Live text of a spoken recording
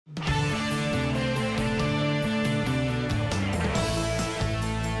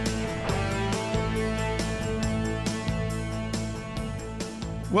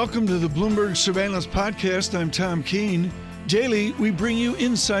Welcome to the Bloomberg Surveillance Podcast. I'm Tom Keene. Daily, we bring you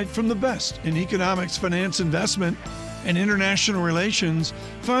insight from the best in economics, finance, investment, and international relations.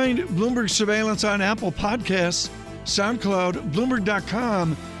 Find Bloomberg Surveillance on Apple Podcasts, SoundCloud,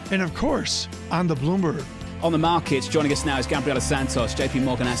 Bloomberg.com, and of course, on the Bloomberg. On the markets, joining us now is Gabriela Santos,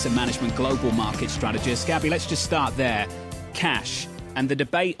 JPMorgan Asset Management Global Market Strategist. Gabby, let's just start there. Cash and the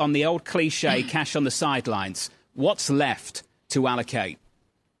debate on the old cliche, cash on the sidelines. What's left to allocate?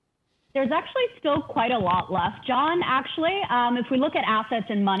 There's actually still quite a lot left, John. Actually, if we look at assets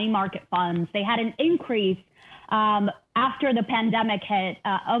and money market funds, they had an increase after the pandemic hit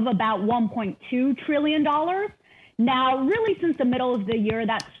of about $1.2 trillion. Now, really, since the middle of the year,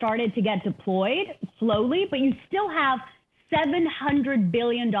 that started to get deployed slowly, but you still have $700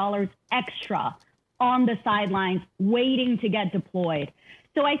 billion extra on the sidelines waiting to get deployed.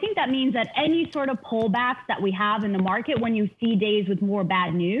 So I think that means that any sort of pullbacks that we have in the market, when you see days with more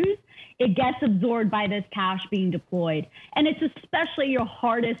bad news, it gets absorbed by this cash being deployed. And it's especially your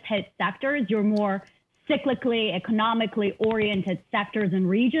hardest hit sectors, your more cyclically, economically oriented sectors and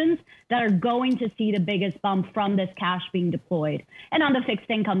regions that are going to see the biggest bump from this cash being deployed. And on the fixed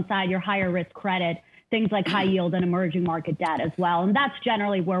income side, your higher risk credit, things like high yield and emerging market debt as well. And that's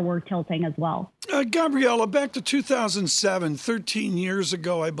generally where we're tilting as well. Gabriela, back to 2007, 13 years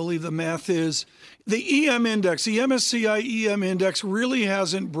ago, I believe the math is, the EM index, the MSCI EM index really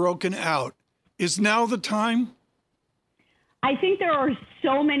hasn't broken out. Is now the time? I think there are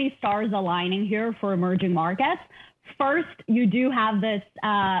so many stars aligning here for emerging markets. First, you do have this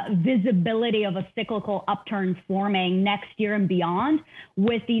visibility of a cyclical upturn forming next year and beyond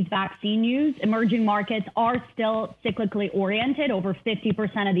with these vaccine news. Emerging markets are still cyclically oriented. Over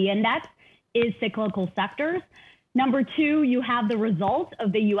 50% of the index is cyclical sectors. Number two, you have the result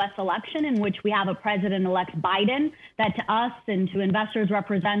of the U.S. election in which we have a president-elect Biden that to us and to investors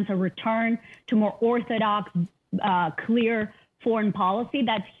represents a return to more orthodox, clear foreign policy.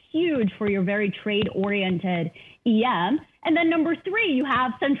 That's huge for your very trade-oriented EM. And then number three, you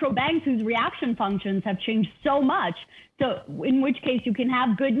have central banks whose reaction functions have changed so much. So in which case you can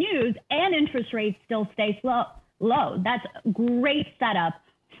have good news and interest rates still stay low. That's a great setup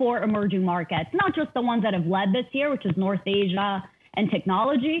for emerging markets, not just the ones that have led this year, which is North Asia and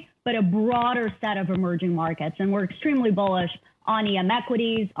technology, but a broader set of emerging markets. And we're extremely bullish on EM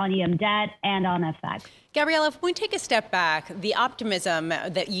equities, on EM debt, and on FX. Gabriela, if we take a step back, the optimism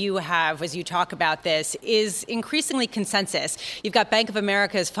that you have as you talk about this is increasingly consensus. You've got Bank of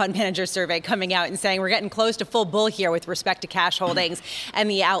America's fund manager survey coming out and saying we're getting close to full bull here with respect to cash holdings and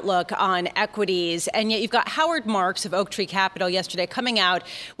the outlook on equities. And yet you've got Howard Marks of Oaktree Capital yesterday coming out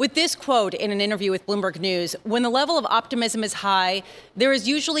with this quote in an interview with Bloomberg News: when the level of optimism is high, there is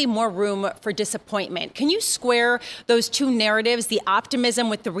usually more room for disappointment. Can you square those two narratives, the optimism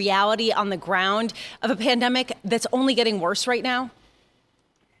with the reality on the ground of a pandemic that's only getting worse right now?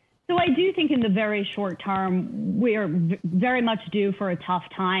 So I do think in the very short term, we are very much due for a tough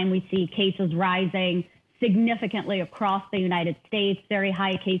time. We see cases rising significantly across the United States, very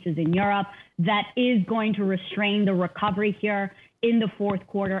high cases in Europe. That is going to restrain the recovery here in the fourth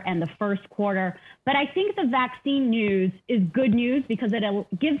quarter and the first quarter. But I think the vaccine news is good news because it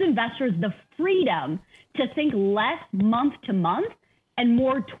gives investors the freedom to think less month to month and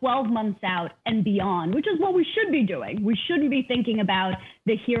more 12 months out and beyond, which is what we should be doing. We shouldn't be thinking about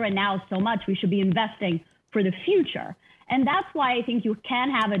the here and now so much. We should be investing for the future. And that's why I think you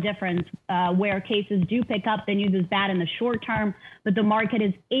can have a difference where cases do pick up, the news is bad in the short term, but the market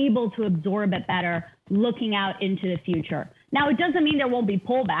is able to absorb it better looking out into the future. Now, it doesn't mean there won't be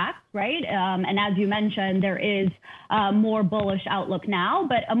pullbacks, right? And as you mentioned, there is a more bullish outlook now,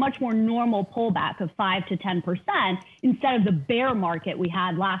 but a much more normal pullback of 5 to 10% instead of the bear market we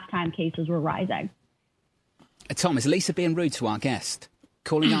had last time cases were rising. Tom, is Lisa being rude to our guest?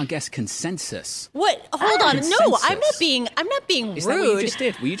 Calling our guest consensus. What? Hold on. Consensus. No, I'm not being rude. Is that what you just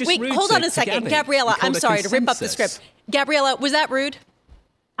did? Were you just Wait, rude hold on a second. Gabby? Gabriela, I'm sorry to rip up the script. Gabriela, was that rude?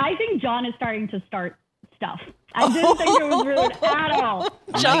 I think John is starting to start stuff. I didn't think it was rude at all.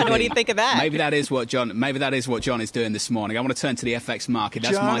 John, what do you think of that? Maybe that is what John is doing this morning. I want to turn to the FX market.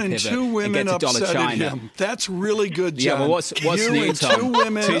 That's John my pivot. and 2 women and get to dollar upset China. at him. That's really good, John. Yeah, well, what's you new, and Tom? 2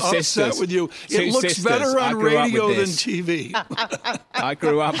 women Two upset sisters. with you. Two It looks sisters. better I on grew up radio with than this. TV. I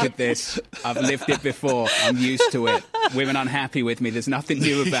grew up with this. I've lived it before. I'm used to it. Women unhappy with me. There's nothing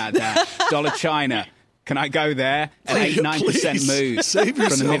new about that. Dollar China. Can I go there? An 8-9% move Save from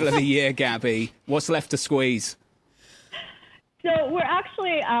yourself. the middle of the year, Gabby. What's left to squeeze? So we're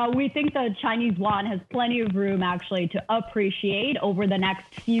actually, we think the Chinese yuan has plenty of room actually to appreciate over the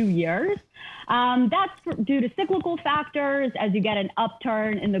next few years. That's due to cyclical factors as you get an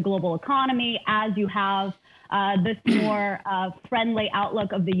upturn in the global economy, as you have this more friendly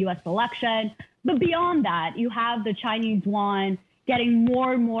outlook of the U.S. election. But beyond that, you have the Chinese yuan getting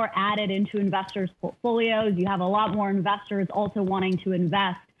more and more added into investors' portfolios. You have a lot more investors also wanting to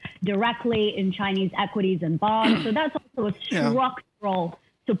invest directly in Chinese equities and bonds. So that's also a structural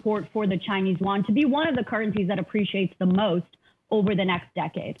support for the Chinese yuan to be one of the currencies that appreciates the most over the next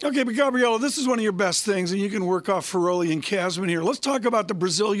decade. Okay, but Gabriela, this is one of your best things, and you can work off Feroli and Casman here. Let's talk about the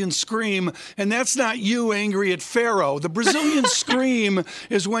Brazilian scream, and that's not you angry at Pharaoh. The Brazilian scream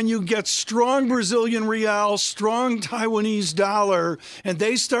is when you get strong Brazilian real, strong Taiwanese dollar, and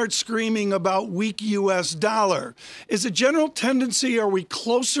they start screaming about weak U.S. dollar. Is a general tendency, are we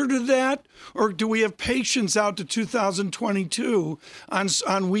closer to that, or do we have patience out to 2022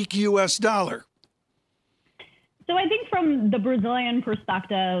 on weak U.S. dollar? So I think from the Brazilian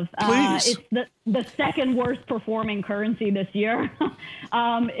perspective, it's the second worst performing currency this year.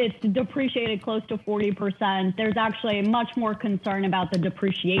 It's depreciated close to 40%. There's actually much more concern about the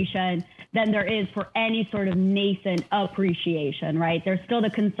depreciation than there is for any sort of nascent appreciation, right? There's still the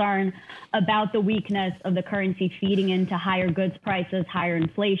concern about the weakness of the currency feeding into higher goods prices, higher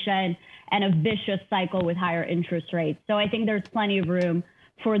inflation, and a vicious cycle with higher interest rates. So I think there's plenty of room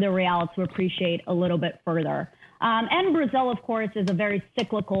for the real to appreciate a little bit further. And Brazil, of course, is a very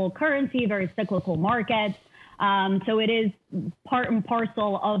cyclical currency, very cyclical market. So it is part and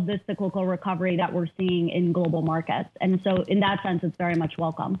parcel of the cyclical recovery that we're seeing in global markets. And so in that sense, it's very much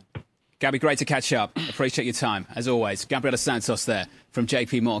welcome. Gabby, great to catch up. Appreciate your time, as always. Gabriela Santos there from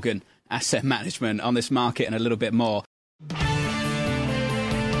JPMorgan Asset Management on this market and a little bit more.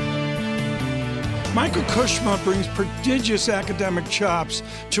 Michael Kushma brings prodigious academic chops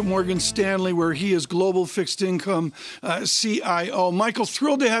to Morgan Stanley, where he is Global Fixed Income CIO. Michael,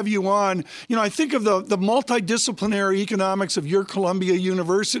 thrilled to have you on. You know, I think of the multidisciplinary economics of your Columbia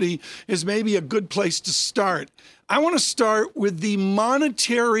University as maybe a good place to start. I want to start with the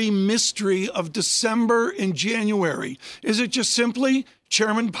monetary mystery of December and January. Is it just simply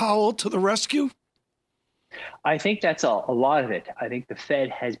Chairman Powell to the rescue? I think that's a lot of it. I think the Fed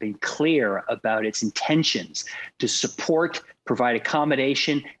has been clear about its intentions to support, provide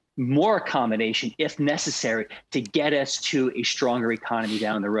accommodation, more accommodation if necessary to get us to a stronger economy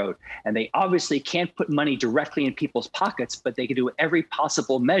down the road. And they obviously can't put money directly in people's pockets, but they can do every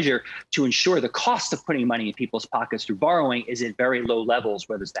possible measure to ensure the cost of putting money in people's pockets through borrowing is at very low levels,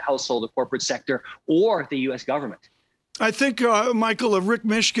 whether it's the household, the corporate sector, or the U.S. government. I think, Michael, of Rick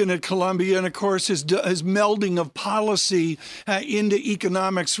Mishkin at Columbia, and of course his melding of policy into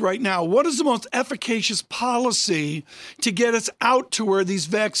economics right now. What is the most efficacious policy to get us out to where these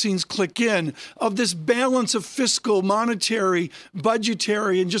vaccines click in, of this balance of fiscal, monetary,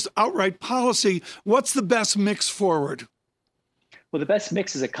 budgetary, and just outright policy? What's the best mix forward? Well, the best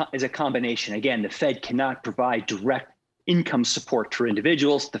mix is a combination. Again, the Fed cannot provide direct income support for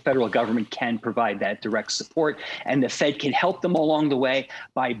individuals. The federal government can provide that direct support, and the Fed can help them along the way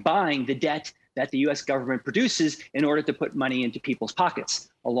by buying the debt that the U.S. government produces in order to put money into people's pockets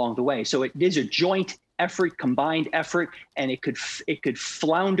along the way. So it is a joint effort, combined effort, and it could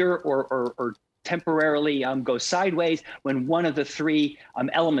flounder or temporarily go sideways when one of the three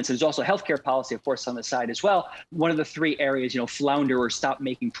elements, there's also healthcare policy, of course, on the side as well, one of the three areas, flounder or stop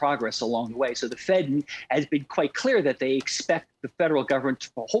making progress along the way. So the Fed has been quite clear that they expect the federal government to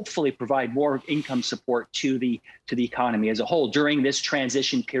hopefully provide more income support to the economy as a whole during this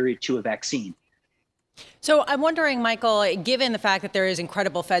transition period to a vaccine. So I'm wondering, Michael, given the fact that there is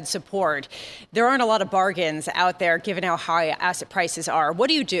incredible Fed support, there aren't a lot of bargains out there given how high asset prices are. What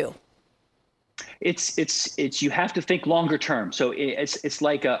do you do? You have to think longer term. So it's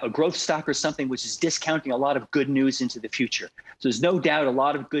like a growth stock or something which is discounting a lot of good news into the future. So there's no doubt a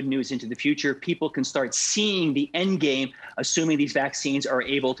lot of good news into the future. People can start seeing the end game, assuming these vaccines are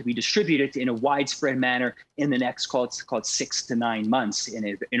able to be distributed in a widespread manner in the next, called 6 to 9 months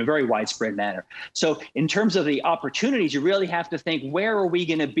in a very widespread manner. So in terms of the opportunities, you really have to think, where are we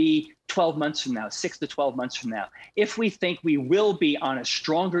going to be 12 months from now, 6 to 12 months from now? If we think we will be on a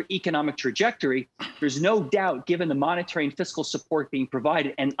stronger economic trajectory, there's no doubt, given the monetary and fiscal support being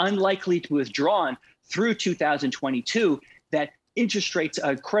provided and unlikely to be withdrawn through 2022, that interest rates,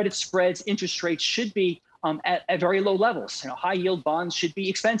 credit spreads, interest rates should be at very low levels. High yield bonds should be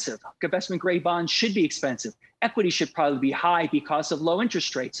expensive. Investment grade bonds should be expensive. Equity should probably be high because of low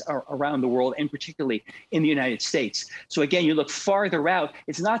interest rates around the world, and particularly in the United States. So again, you look farther out.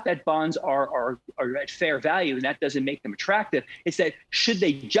 It's not that bonds are at fair value and that doesn't make them attractive. It's that should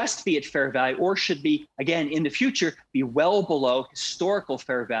they just be at fair value, or should be, again, in the future, be well below historical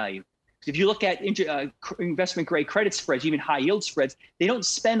fair value? If you look at investment grade credit spreads, even high yield spreads, they don't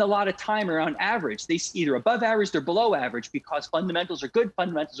spend a lot of time around average. They either above average or below average because fundamentals are good,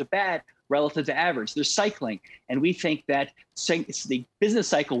 fundamentals are bad relative to average. They're cycling. And we think that the business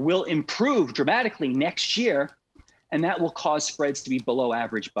cycle will improve dramatically next year, and that will cause spreads to be below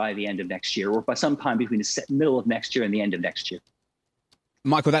average by the end of next year, or by sometime between the middle of next year and the end of next year.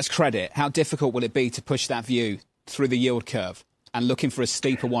 Michael, that's credit. How difficult will it be to push that view through the yield curve? And looking for a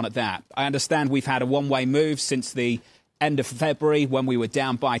steeper one at that. I understand we've had a one-way move since the end of February when we were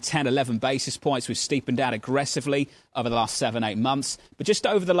down by 10, 11 basis points. We've steepened out aggressively over the last 7, 8 months. But just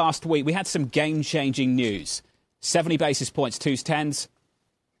over the last week, we had some game-changing news. 70 basis points, 2s, 10s,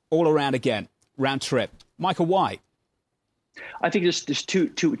 all around again, round trip. Michael, why? I think there's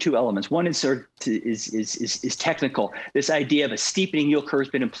two elements. One is technical. This idea of a steepening yield curve has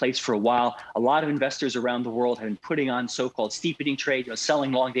been in place for a while. A lot of investors around the world have been putting on so-called steepening trade,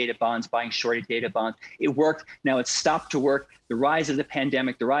 selling long-dated bonds, buying short-dated bonds. It worked. Now it's stopped to work. The rise of the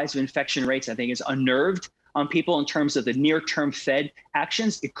pandemic, the rise of infection rates, I think, has unnerved on people in terms of the near-term Fed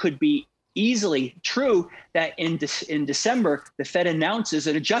actions. It could be easily true that in December, the Fed announces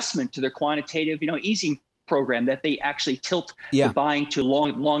an adjustment to their quantitative, easing program, that they actually tilt the buying to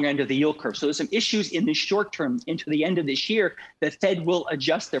long end of the yield curve. So there's some issues in the short term into the end of this year. The Fed will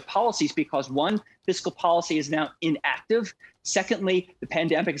adjust their policies because, one, fiscal policy is now inactive. Secondly, the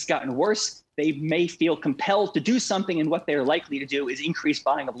pandemic has gotten worse. They may feel compelled to do something, and what they're likely to do is increase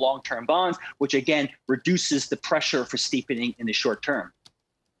buying of long-term bonds, which again reduces the pressure for steepening in the short term.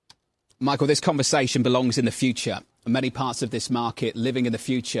 Michael, this conversation belongs in the future. Many parts of this market living in the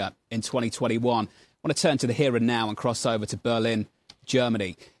future in 2021. I want to turn to the here and now and cross over to Berlin,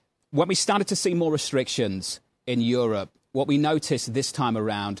 Germany. When we started to see more restrictions in Europe, what we noticed this time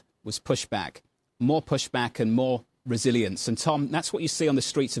around was pushback, more pushback and more resilience. And Tom, that's what you see on the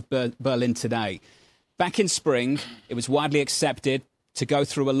streets of Berlin today. Back in spring, it was widely accepted to go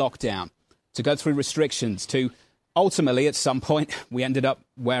through a lockdown, to go through restrictions, to ultimately, at some point, we ended up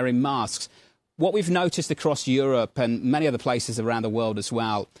wearing masks. What we've noticed across Europe and many other places around the world as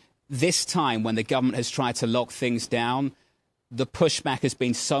well, this time when the government has tried to lock things down, the pushback has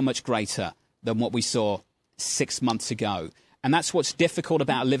been so much greater than what we saw 6 months ago. And that's what's difficult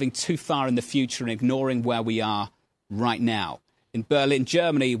about living too far in the future and ignoring where we are right now. In Berlin,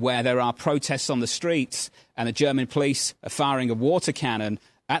 Germany, where there are protests on the streets and the German police are firing a water cannon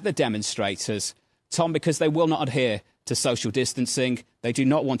at the demonstrators, Tom, because they will not adhere to social distancing, they do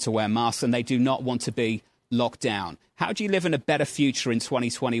not want to wear masks, and they do not want to be locked down. How do you live in a better future in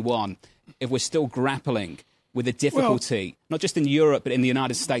 2021 if we're still grappling with the difficulty, not just in Europe, but in the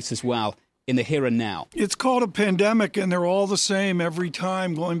United States as well, in the here and now? It's called a pandemic, and they're all the same every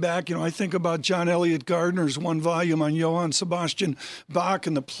time. Going back, I think about John Eliot Gardner's one volume on Johann Sebastian Bach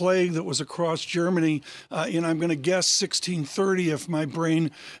and the plague that was across Germany. And I'm going to guess 1630 if my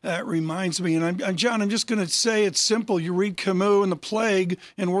brain reminds me. And John, I'm just going to say it's simple. You read Camus and the plague,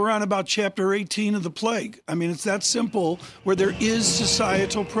 and we're on about chapter 18 of the plague. I mean, it's that simple, where there is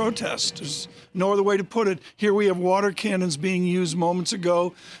societal protest. There's no other way to put it. Here we have water cannons being used moments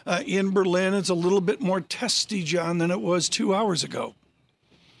ago in Berlin. It's a little bit more testy, John, than it was 2 hours ago.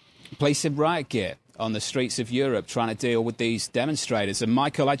 Placing riot gear on the streets of Europe trying to deal with these demonstrators. And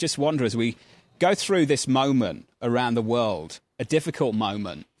Michael, I just wonder, as we go through this moment around the world, a difficult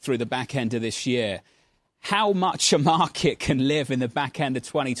moment through the back end of this year, how much a market can live in the back end of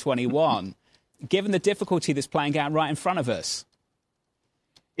 2021, given the difficulty that's playing out right in front of us?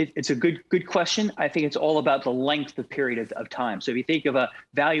 It's a good question. I think it's all about the length of period of time. So if you think of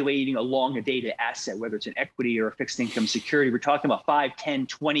evaluating a long-dated asset, whether it's an equity or a fixed income security, we're talking about 5, 10,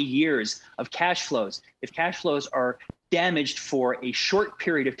 20 years of cash flows. If cash flows are damaged for a short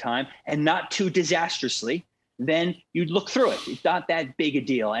period of time and not too disastrously, then you'd look through it. It's not that big a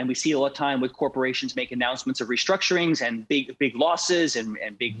deal. And we see a lot of time with corporations make announcements of restructurings and big losses and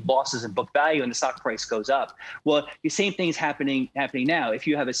big losses in book value, and the stock price goes up. Well, the same thing is happening now. If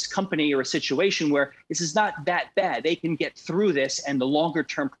you have a company or a situation where this is not that bad, they can get through this and the longer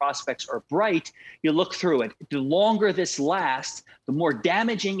term prospects are bright, you look through it. The longer this lasts, the the more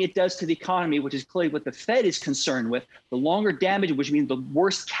damaging it does to the economy, which is clearly what the Fed is concerned with, the longer damage, which means the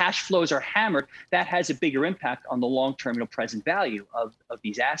worse cash flows are hammered, that has a bigger impact on the long-term present value of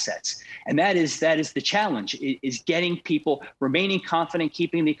these assets. And that is the challenge, is getting people remaining confident,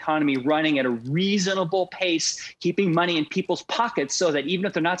 keeping the economy running at a reasonable pace, keeping money in people's pockets so that even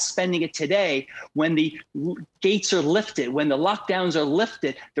if they're not spending it today, when the gates are lifted, when the lockdowns are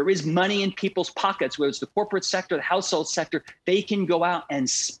lifted, there is money in people's pockets, whether it's the corporate sector, the household sector, they can go out and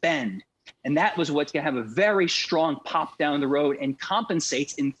spend. And that was what's going to have a very strong pop down the road and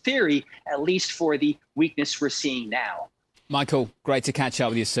compensates, in theory, at least for the weakness we're seeing now. Michael, great to catch up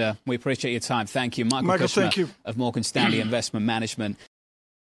with you, sir. We appreciate your time. Thank you. Michael Kushma, thank you. Of Morgan Stanley Investment Management.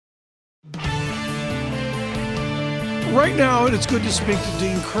 Right now, it's good to speak to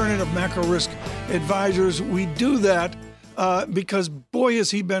Dean Curnutt of Macro Risk Advisors. We do that because, boy,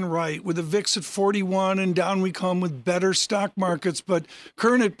 has he been right. With the VIX at 41 and down we come with better stock markets. But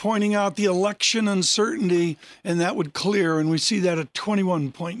Curnutt pointing out the election uncertainty, and that would clear. And we see that at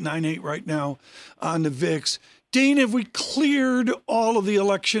 21.98 right now on the VIX. Dean, have we cleared all of the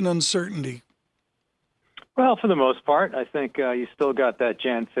election uncertainty? Well, for the most part, I think you still got that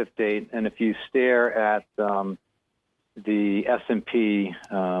Jan 5th date. And if you stare at the S&P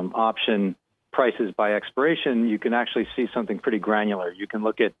option prices by expiration, you can actually see something pretty granular. You can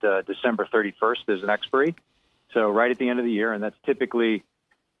look at December 31st as an expiry, so right at the end of the year, and that's typically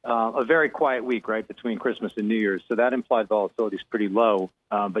a very quiet week, right, between Christmas and New Year's. So that implied volatility is pretty low,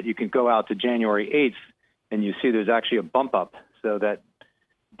 but you can go out to January 8th, and you see there's actually a bump up. So that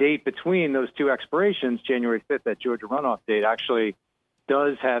date between those two expirations, January 5th, that Georgia runoff date, actually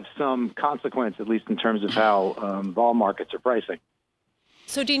does have some consequence, at least in terms of how vol markets are pricing.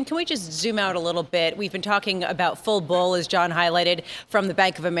 So, Dean, can we just zoom out a little bit? We've been talking about full bull, as John highlighted, from the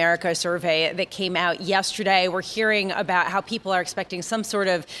Bank of America survey that came out yesterday. We're hearing about how people are expecting some sort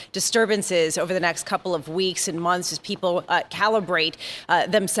of disturbances over the next couple of weeks and months as people calibrate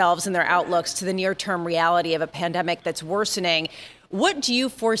themselves and their outlooks to the near-term reality of a pandemic that's worsening. What do you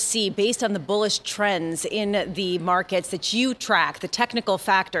foresee, based on the bullish trends in the markets that you track, the technical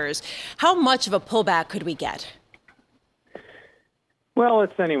factors? How much of a pullback could we get? Well,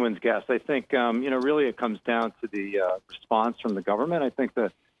 it's anyone's guess. I think, really it comes down to the response from the government. I think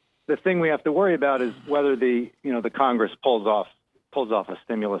the thing we have to worry about is whether the Congress pulls off a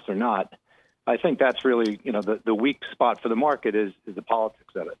stimulus or not. I think that's really, the weak spot for the market is the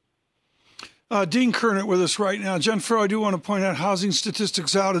politics of it. Dean Curnutt with us right now. Jen Fro, I do want to point out housing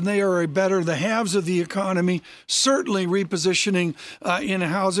statistics out, and they are the halves of the economy, certainly repositioning in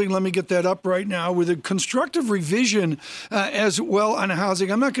housing. Let me get that up right now with a constructive revision as well on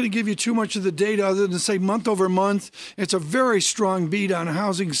housing. I'm not going to give you too much of the data other than say month over month. It's a very strong beat on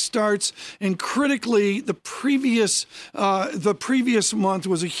housing starts, and critically, the previous month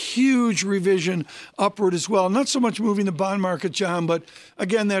was a huge revision upward as well. Not so much moving the bond market, John, but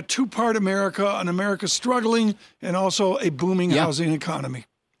again, that two-part America, and America struggling, and also a booming housing economy.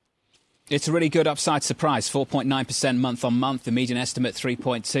 It's a really good upside surprise, 4.9% month on month. The median estimate,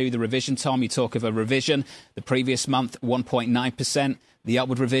 3.2. The revision, Tom, you talk of a revision. The previous month, 1.9%. The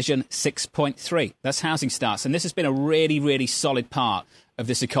upward revision, 6.3. That's housing starts. And this has been a really, really solid part of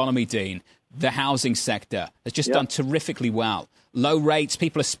this economy, Dean. The housing sector has just done terrifically well. Low rates,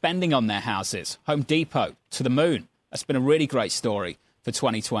 people are spending on their houses. Home Depot to the moon. That's been a really great story for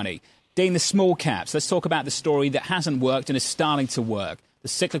 2020. Dean, the small caps. Let's talk about the story that hasn't worked and is starting to work. The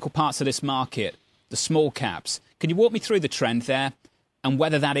cyclical parts of this market, the small caps. Can you walk me through the trend there and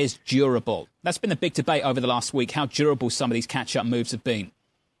whether that is durable? That's been the big debate over the last week, how durable some of these catch-up moves have been.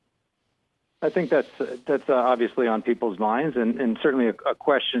 I think that's obviously on people's minds, and certainly a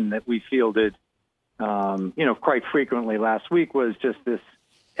question that we fielded, quite frequently last week was just this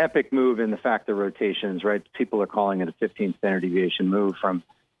epic move in the factor rotations, right? People are calling it a 15 standard deviation move from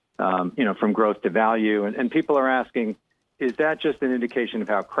growth to value. And people are asking, is that just an indication of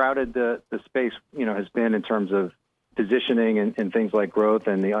how crowded the space, has been in terms of positioning and things like growth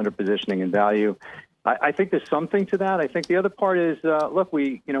and the underpositioning in value? I think there's something to that. I think the other part is,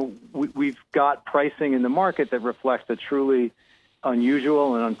 we've got pricing in the market that reflects a truly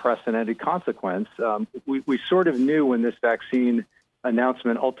unusual and unprecedented consequence. We sort of knew when this vaccine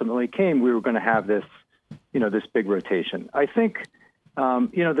announcement ultimately came, we were going to have this, this big rotation. I think,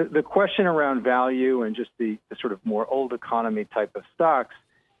 the question around value and just the sort of more old economy type of stocks,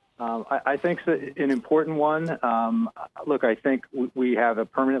 I think is an important one. Look, I think we have a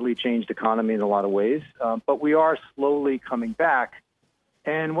permanently changed economy in a lot of ways, but we are slowly coming back.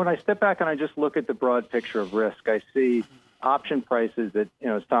 And when I step back and I just look at the broad picture of risk, I see option prices that,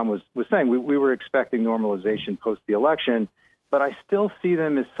 as Tom was saying, we were expecting normalization post the election. but I still see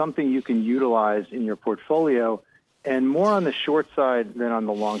them as something you can utilize in your portfolio, and more on the short side than on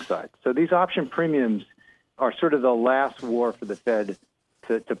the long side. So these option premiums are sort of the last war for the Fed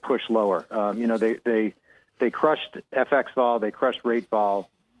to push lower. They crushed FX vol, they crushed rate vol.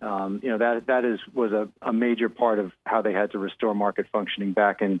 That was a major part of how they had to restore market functioning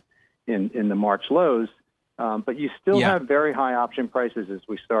back in the March lows. But you still have very high option prices as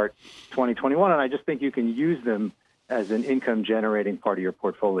we start 2021, and I just think you can use them as an income-generating part of your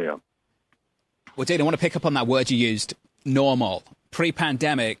portfolio. Well, Dean, I want to pick up on that word you used, normal.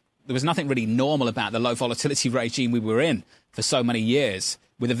 Pre-pandemic, there was nothing really normal about the low volatility regime we were in for so many years,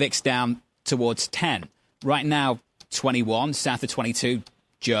 with the VIX down towards 10. Right now, 21, south of 22,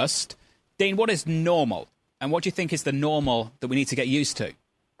 just. Dean, what is normal? And what do you think is the normal that we need to get used to?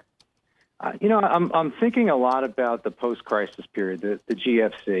 I'm thinking a lot about the post-crisis period, the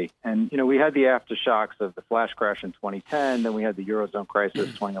GFC. And, we had the aftershocks of the flash crash in 2010. Then we had the Eurozone crisis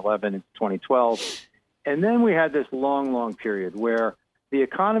 2011 and 2012. And then we had this long, long period where the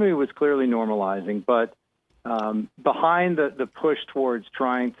economy was clearly normalizing. But behind the push towards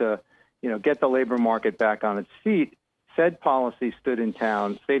trying to, get the labor market back on its feet, Fed policy stayed in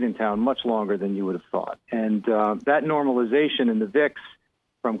town much longer than you would have thought. And that normalization in the VIX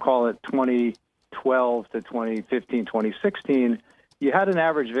from, call it 2012 to 2015, 2016, you had an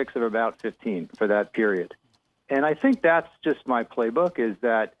average VIX of about 15 for that period. And I think that's just my playbook, is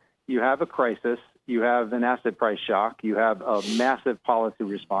that you have a crisis, you have an asset price shock, you have a massive policy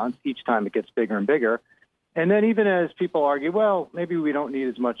response each time it gets bigger and bigger. And then even as people argue, well, maybe we don't need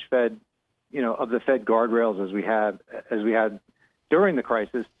as much Fed, of the Fed guardrails as we had during the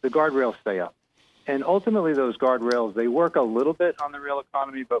crisis, the guardrails stay up. And ultimately, those guardrails, they work a little bit on the real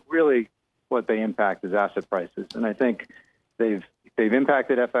economy, but really what they impact is asset prices. And I think they've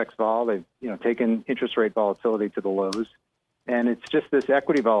impacted FX vol. They've taken interest rate volatility to the lows. And it's just this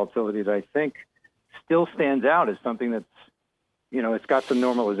equity volatility that I think still stands out as something that's, it's got some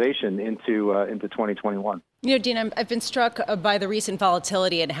normalization into 2021. Dean, I've been struck by the recent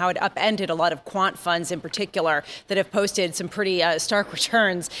volatility and how it upended a lot of quant funds in particular that have posted some pretty stark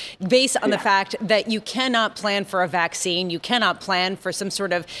returns based on the fact that you cannot plan for a vaccine. You cannot plan for some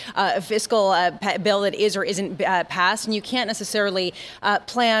sort of fiscal bill that is or isn't passed. And you can't necessarily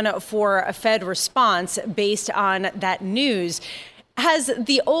plan for a Fed response based on that news. Has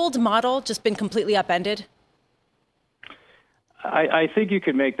the old model just been completely upended? I think you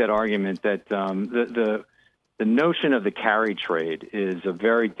could make that argument that the notion of the carry trade is a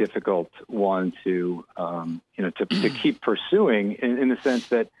very difficult one to keep pursuing in the sense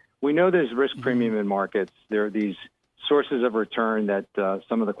that we know there's risk premium in markets. There are these sources of return that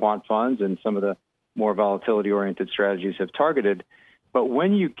some of the quant funds and some of the more volatility-oriented strategies have targeted. But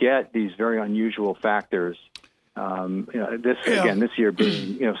when you get these very unusual factors, this year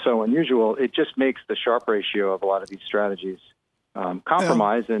being so unusual, it just makes the Sharpe ratio of a lot of these strategies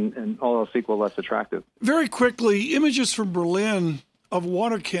compromise and all else equal less attractive. Very quickly, images from Berlin of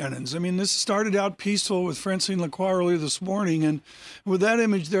water cannons. I mean, this started out peaceful with Francine Lacroix earlier this morning, and with that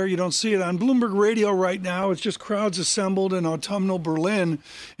image there, you don't see it. On Bloomberg Radio right now, it's just crowds assembled in autumnal Berlin,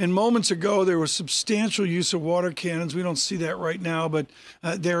 and moments ago, there was substantial use of water cannons. We don't see that right now, but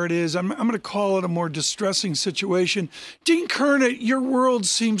there it is. I'm going to call it a more distressing situation. Dean Curnutt, your world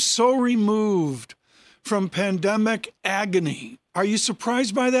seems so removed from pandemic agony. Are you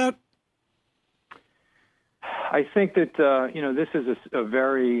surprised by that? I think that, this is a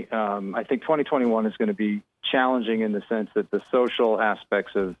very, I think 2021 is going to be challenging in the sense that the social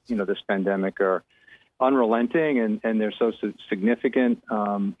aspects of, this pandemic are unrelenting and they're so significant.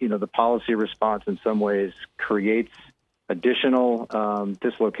 The policy response in some ways creates additional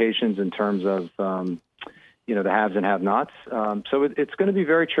dislocations in terms of, the haves and have-nots. So it's going to be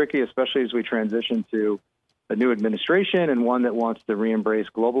very tricky, especially as we transition to a new administration and one that wants to re-embrace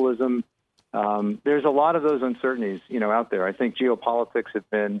globalism. There's a lot of those uncertainties, out there. I think geopolitics have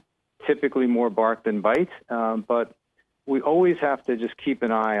been typically more bark than bite, but we always have to just keep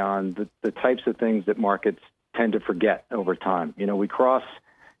an eye on the types of things that markets tend to forget over time. We cross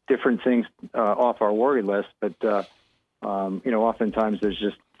different things off our worry list, but oftentimes there's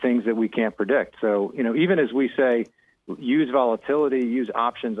just things that we can't predict. So, even as we say, use volatility, use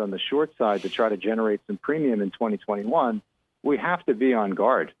options on the short side to try to generate some premium in 2021, we have to be on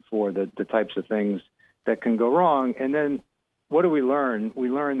guard for the types of things that can go wrong. And then what do we learn? We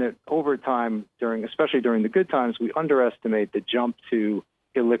learn that over time, especially during the good times, we underestimate the jump to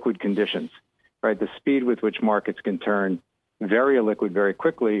illiquid conditions, right? The speed with which markets can turn very illiquid very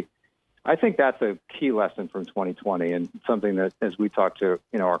quickly. I think that's a key lesson from 2020 and something that as we talk to,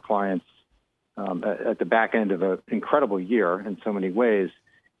 our clients at the back end of an incredible year in so many ways.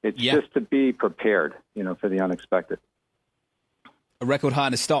 It's just to be prepared, for the unexpected. A record high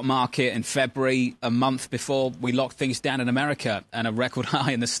in the stock market in February, a month before we locked things down in America, and a record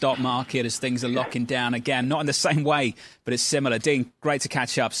high in the stock market as things are locking down again. Not in the same way, but it's similar. Dean, great to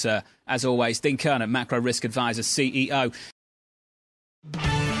catch up, sir. As always, Dean Curnutt, Macro Risk Advisor, CEO.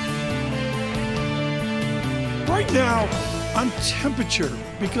 Right now, on temperature,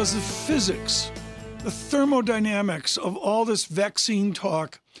 because the physics, the thermodynamics of all this vaccine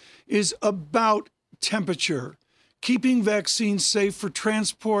talk is about temperature. Keeping vaccines safe for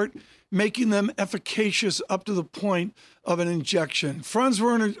transport, making them efficacious up to the point of an injection.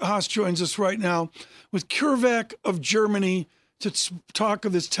 Franz-Werner Haas joins us right now with CureVac of Germany to talk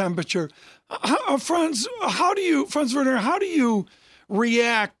of this temperature. Franz-Werner, how do you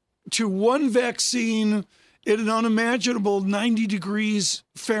react to one vaccine at an unimaginable 90 degrees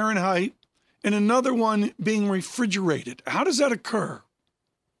Fahrenheit and another one being refrigerated? How does that occur?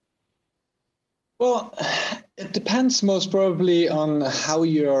 Well, it depends most probably on how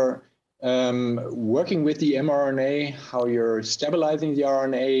you're working with the mRNA, how you're stabilizing the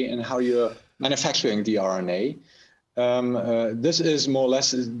RNA, and how you're manufacturing the RNA. This is more or less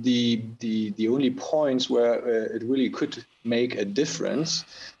the only points where it really could make a difference.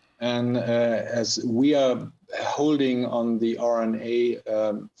 And as we are holding on the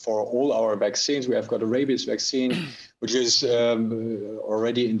RNA for all our vaccines, we have got a rabies vaccine, which is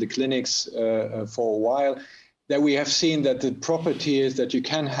already in the clinics for a while, that we have seen that the property is that you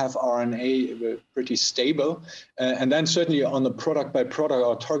can have RNA pretty stable. And then certainly on the product by product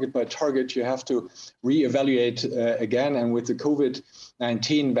or target by target, you have to reevaluate again. And with the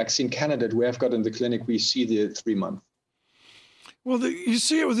COVID-19 vaccine candidate we have got in the clinic, we see the 3 month. Well, you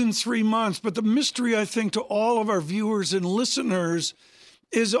see it within 3 months, but the mystery, I think, to all of our viewers and listeners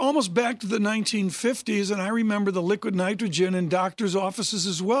is almost back to the 1950s, and I remember the liquid nitrogen in doctors' offices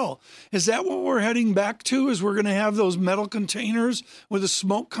as well. Is that what we're heading back to, is we're going to have those metal containers with the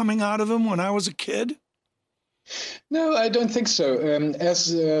smoke coming out of them when I was a kid? No, I don't think so.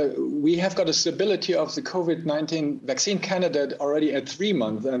 As we have got a stability of the COVID-19 vaccine candidate already at 3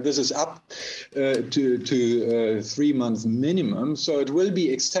 months, and this is up to 3 months minimum. So it will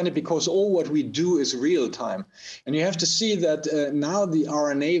be extended because all what we do is real time. And you have to see that now the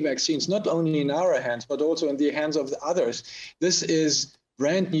RNA vaccines, not only in our hands, but also in the hands of the others, this is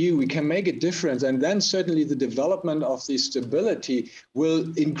brand new. We can make a difference. And then certainly the development of the stability will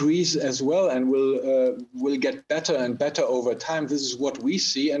increase as well and will get better and better over time. This is what we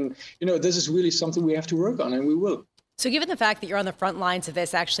see. And, this is really something we have to work on, and we will. So given the fact that you're on the front lines of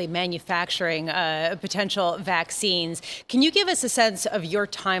this, actually manufacturing potential vaccines, can you give us a sense of your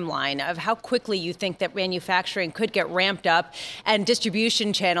timeline of how quickly you think that manufacturing could get ramped up and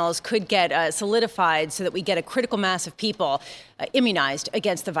distribution channels could get solidified so that we get a critical mass of people immunized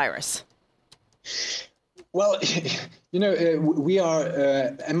against the virus? Well, we are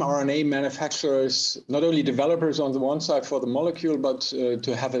mRNA manufacturers, not only developers on the one side for the molecule, but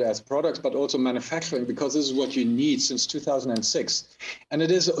to have it as products, but also manufacturing, because this is what you need since 2006. And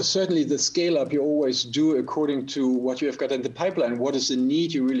it is certainly the scale up you always do according to what you have got in the pipeline. What is the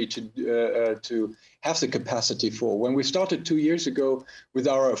need you really to have the capacity for? When we started 2 years ago with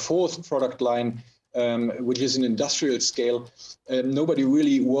our fourth product line, which is an industrial scale, nobody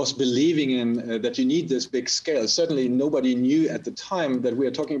really was believing in that you need this big scale. Certainly nobody knew at the time that we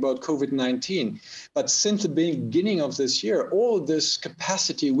are talking about COVID-19. But since the beginning of this year, all this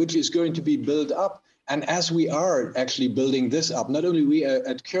capacity which is going to be built up, and as we are actually building this up, not only we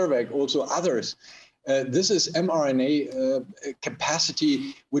at CureVac, also others, this is mRNA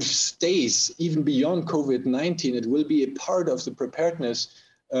capacity which stays even beyond COVID-19. It will be a part of the preparedness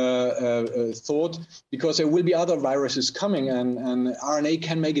thought, because there will be other viruses coming, and RNA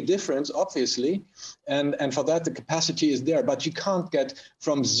can make a difference, obviously, and for that the capacity is there. But you can't get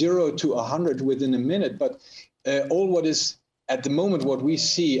from 0 to 100 within a minute. But all what is at the moment, what we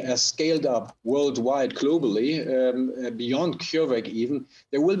see as scaled up worldwide, globally, beyond CureVac even,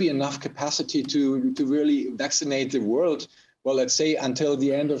 there will be enough capacity to really vaccinate the world. Well, let's say until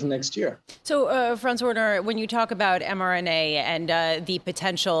the end of next year. So, Franz-Werner, when you talk about mRNA and the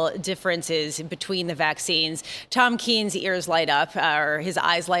potential differences between the vaccines, Tom Keen's ears light up, or his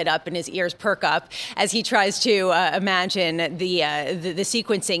eyes light up and his ears perk up as he tries to imagine the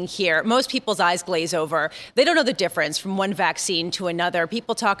sequencing here. Most people's eyes glaze over. They don't know the difference from one vaccine to another.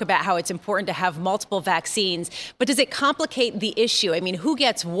 People talk about how it's important to have multiple vaccines, but does it complicate the issue? I mean, who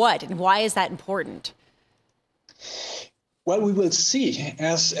gets what, and why is that important? Well, we will see.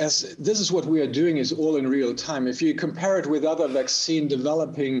 As this is what we are doing is all in real time. If you compare it with other vaccine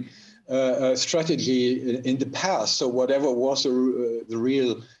developing strategy in the past. So whatever was the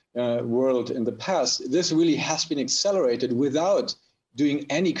real world in the past, this really has been accelerated without doing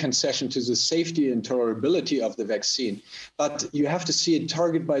any concession to the safety and tolerability of the vaccine. But you have to see it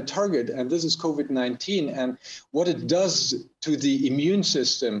target by target, and this is COVID-19 and what it does to the immune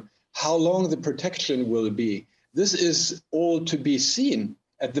system, how long the protection will be. This is all to be seen.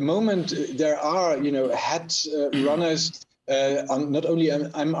 At the moment, there are, head runners on not only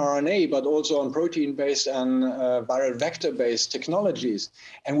mRNA, but also on protein-based and viral vector-based technologies.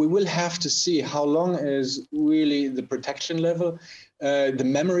 And we will have to see how long is really the protection level, the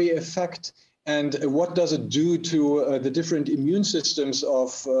memory effect, and what does it do to the different immune systems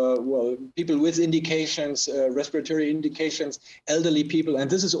of people with indications, respiratory indications, elderly people. And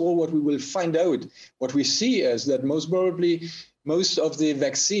this is all what we will find out. What we see is that most probably most of the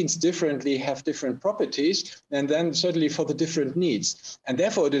vaccines have different properties, and then certainly for the different needs. And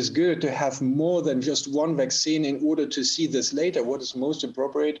therefore, it is good to have more than just one vaccine in order to see this later, what is most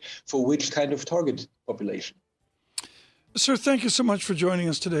appropriate for which kind of target population. Sir, thank you so much for joining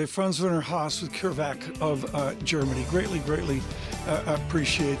us today. Franz-Werner Haas with CureVac of Germany. Greatly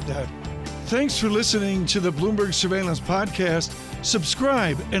appreciate that. Thanks for listening to the Bloomberg Surveillance Podcast.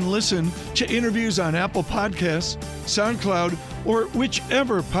 Subscribe and listen to interviews on Apple Podcasts, SoundCloud, or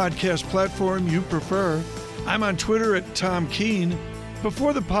whichever podcast platform you prefer. I'm on Twitter at Tom Keene.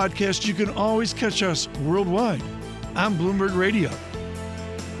 Before the podcast, you can always catch us worldwide on Bloomberg Radio.